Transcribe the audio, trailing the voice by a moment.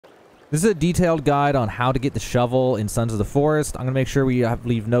This is a detailed guide on how to get the shovel in Sons of the Forest. I'm going to make sure we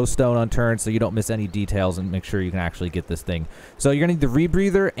leave no stone unturned so you don't miss any details and make sure you can actually get this thing. So you're going to need the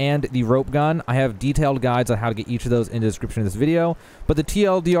rebreather and the rope gun. I have detailed guides on how to get each of those in the description of this video. But the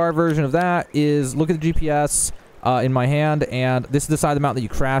TLDR version of that is look at the GPS in my hand, and this is the side of the mountain that you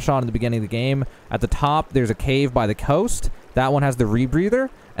crash on in the beginning of the game. At the top, there's a cave by the coast. That one has the rebreather.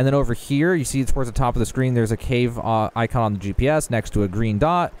 And then over here, you see towards the top of the screen, there's a cave icon on the GPS next to a green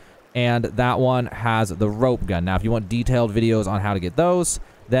dot. And that one has the rope gun. Now, if you want detailed videos on how to get those,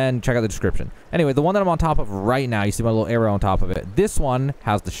 then check out the description. Anyway, the one that I'm on top of right now, you see my little arrow on top of it. This one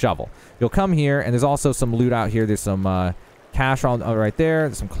has the shovel. You'll come here, and there's also some loot out here. There's some cash on right there.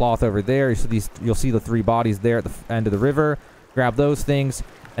 There's some cloth over there. You'll see the 3 bodies there at the end of the river. Grab those things.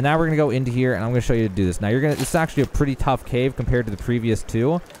 And now we're going to go into here, and I'm going to show you to do this. Now, this is actually a pretty tough cave compared to the previous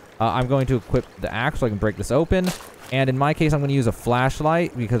 2. I'm going to equip the axe so I can break this open. And in my case, I'm going to use a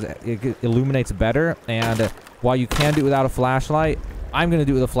flashlight because it illuminates better. And while you can do it without a flashlight, I'm going to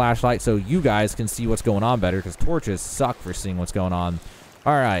do it with a flashlight so you guys can see what's going on better, because torches suck for seeing what's going on.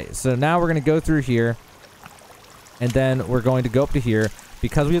 All right, so now we're going to go through here. And then we're going to go up to here.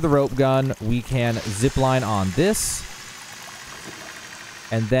 Because we have the rope gun, we can zip line on this.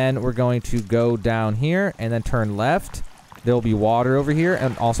 And then we're going to go down here and then turn left. There will be water over here.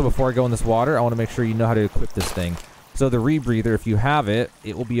 And also, before I go in this water, I want to make sure you know how to equip this thing. So the rebreather, if you have it,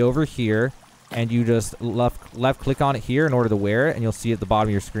 it will be over here, and you just left click on it here in order to wear it, and you'll see at the bottom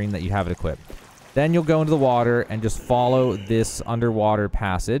of your screen that you have it equipped. Then you'll go into the water and just follow this underwater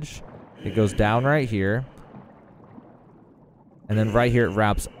passage. It goes down right here, and then right here it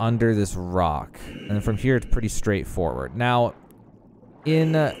wraps under this rock, and then from here it's pretty straightforward. Now,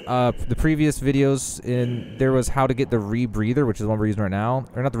 in the previous videos, there was how to get the rebreather, which is one we're using right now,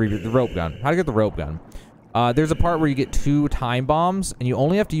 or not the rebreather, the rope gun. How to get the rope gun. There's a part where you get 2 time bombs, and you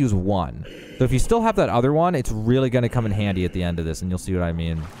only have to use 1. So if you still have that other one, it's really going to come in handy at the end of this, and you'll see what I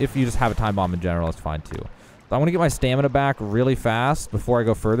mean. If you just have a time bomb in general, it's fine too. So I'm going to get my stamina back really fast before I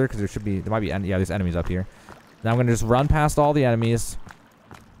go further, because there might be, yeah, there's enemies up here. Now I'm going to just run past all the enemies.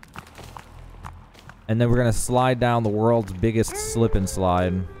 And then we're going to slide down the world's biggest slip and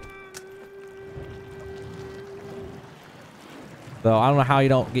slide. So I don't know how you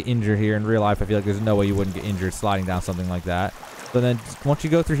don't get injured here in real life. I feel like there's no way you wouldn't get injured sliding down something like that. So then once you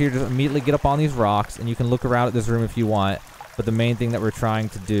go through here, just immediately get up on these rocks, and you can look around at this room if you want. But the main thing that we're trying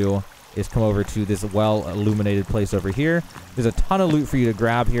to do is come over to this well-illuminated place over here. There's a ton of loot for you to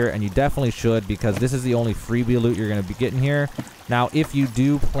grab here, and you definitely should, because this is the only freebie loot you're going to be getting here. Now, if you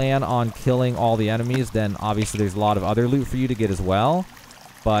do plan on killing all the enemies, then obviously there's a lot of other loot for you to get as well.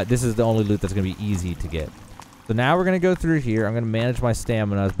 But this is the only loot that's going to be easy to get. So now we're going to go through here. I'm going to manage my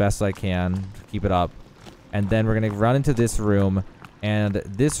stamina as best I can to keep it up. And then we're going to run into this room. And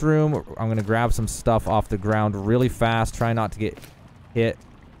this room, I'm going to grab some stuff off the ground really fast. Try not to get hit.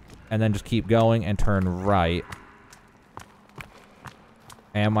 And then just keep going and turn right.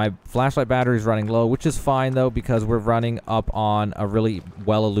 And my flashlight battery is running low, which is fine, though, because we're running up on a really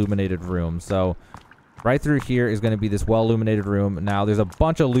well-illuminated room. So right through here is going to be this well-illuminated room. Now, there's a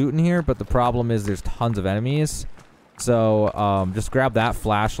bunch of loot in here, but the problem is there's tons of enemies. So just grab that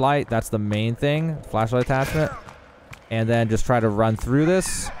flashlight. That's the main thing, flashlight attachment. And then just try to run through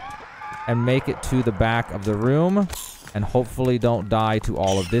this and make it to the back of the room. And hopefully don't die to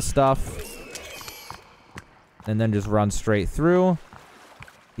all of this stuff. And then just run straight through.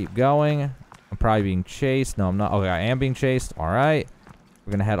 Keep going. I'm probably being chased. No, I'm not. Okay, I am being chased. All right.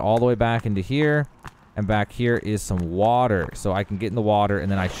 We're going to head all the way back into here. And back here is some water. So I can get in the water. And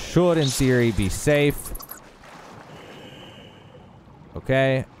then I should, in theory, be safe.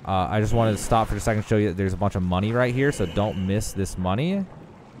 Okay. I just wanted to stop for a second to show you that there's a bunch of money right here. So don't miss this money.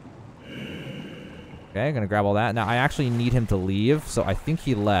 Okay, I'm going to grab all that. Now, I actually need him to leave. So I think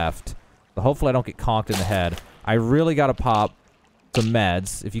he left. So hopefully I don't get conked in the head. I really got to pop some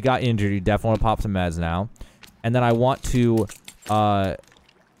meds. If you got injured, you definitely want to pop some meds now. And then I want to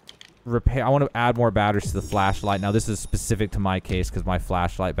repair. I want to add more batteries to the flashlight. Now, this is specific to my case because my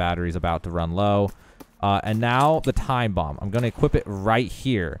flashlight battery is about to run low. And now the time bomb. I'm going to equip it right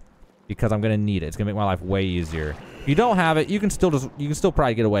here because I'm going to need it. It's going to make my life way easier. If you don't have it, you can still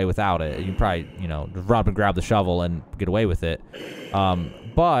probably get away without it. You can probably, you know, just run up and grab the shovel and get away with it. I'm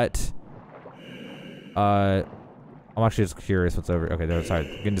actually just curious what's over. Okay, there. Sorry,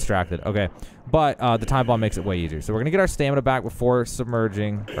 getting distracted. Okay, but the time bomb makes it way easier. So we're gonna get our stamina back before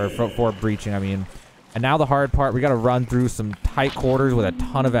submerging, or before breaching. I mean, and now the hard part. We got to run through some tight quarters with a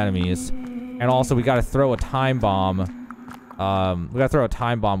ton of enemies, and also we got to throw a time bomb. We got to throw a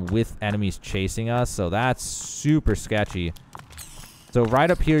time bomb with enemies chasing us. So that's super sketchy. So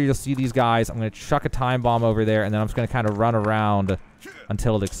right up here, you'll see these guys. I'm going to chuck a time bomb over there, and then I'm just going to kind of run around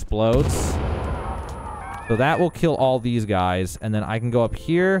until it explodes. So that will kill all these guys, and then I can go up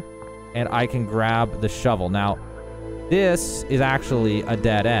here, and I can grab the shovel. Now, this is actually a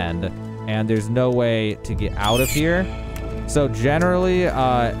dead end, and there's no way to get out of here. So generally,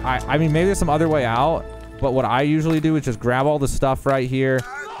 I mean, maybe there's some other way out, but what I usually do is just grab all the stuff right here,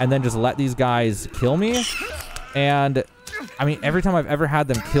 and then just let these guys kill me. And I mean, every time I've ever had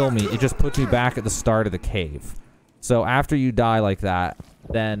them kill me, it just puts me back at the start of the cave. So after you die like that,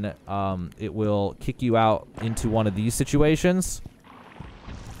 then it will kick you out into one of these situations.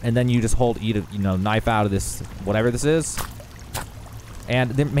 And then you just hold E to, you know, knife out of this, whatever this is.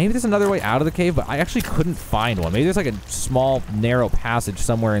 And then maybe there's another way out of the cave, but I actually couldn't find one. Maybe there's like a small, narrow passage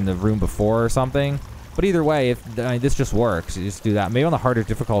somewhere in the room before or something. But either way, if I mean, this just works, you just do that. Maybe on the harder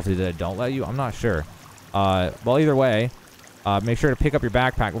difficulty that I don't let you, I'm not sure. Well, either way, make sure to pick up your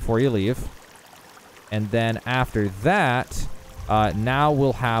backpack before you leave. And then after that, now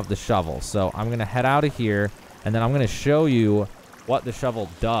we'll have the shovel. So I'm going to head out of here, and then I'm going to show you what the shovel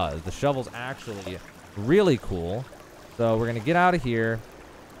does. The shovel's actually really cool. So we're going to get out of here,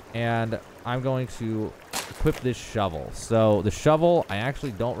 and I'm going to equip this shovel. So the shovel, I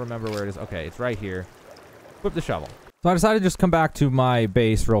actually don't remember where it is. Okay, it's right here. Equip the shovel. So I decided to just come back to my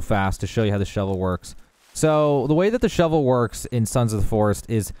base real fast to show you how the shovel works. So the way that the shovel works in Sons of the Forest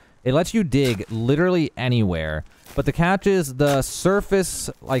is it lets you dig literally anywhere. But the catch is the surface,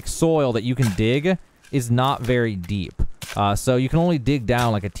 like soil that you can dig is not very deep. So you can only dig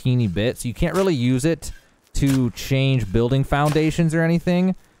down like a teeny bit. So you can't really use it to change building foundations or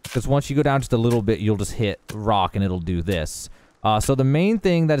anything. Because once you go down just a little bit, you'll just hit rock and it'll do this. So the main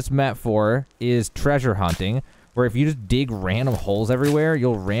thing that it's meant for is treasure hunting. Where if you just dig random holes everywhere,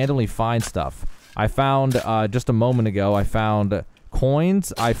 you'll randomly find stuff. I found, just a moment ago, I found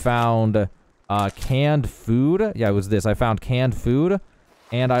coins. I found canned food. Yeah, it was this. I found canned food.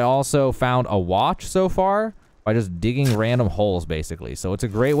 And I also found a watch so far by just digging random holes, basically. So it's a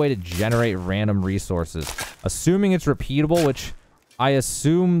great way to generate random resources. Assuming it's repeatable, which I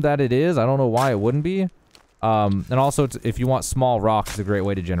assume that it is. I don't know why it wouldn't be. And also, if you want small rocks, it's a great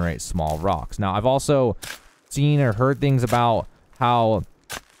way to generate small rocks. Now, I've also seen or heard things about how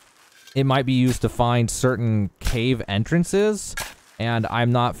it might be used to find certain cave entrances, and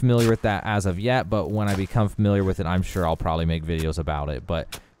I'm not familiar with that as of yet, but when I become familiar with it, I'm sure I'll probably make videos about it.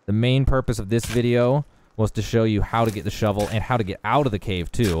 But the main purpose of this video was to show you how to get the shovel and how to get out of the cave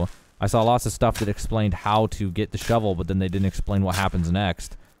too. I saw lots of stuff that explained how to get the shovel, but then they didn't explain what happens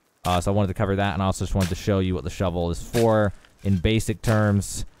next. So I wanted to cover that, and I also just wanted to show you what the shovel is for in basic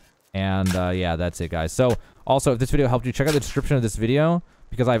terms. And yeah, that's it, guys. So also, if this video helped you, check out the description of this video,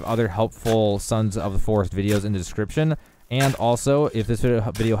 because I have other helpful Sons of the Forest videos in the description. And also, if this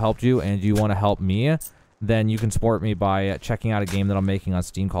video helped you and you want to help me, then you can support me by checking out a game that I'm making on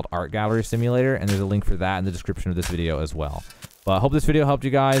Steam called Art Gallery Simulator, and there's a link for that in the description of this video as well. But I hope this video helped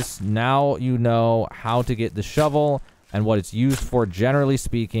you guys. Now you know how to get the shovel and what it's used for, generally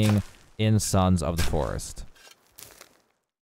speaking, in Sons of the Forest.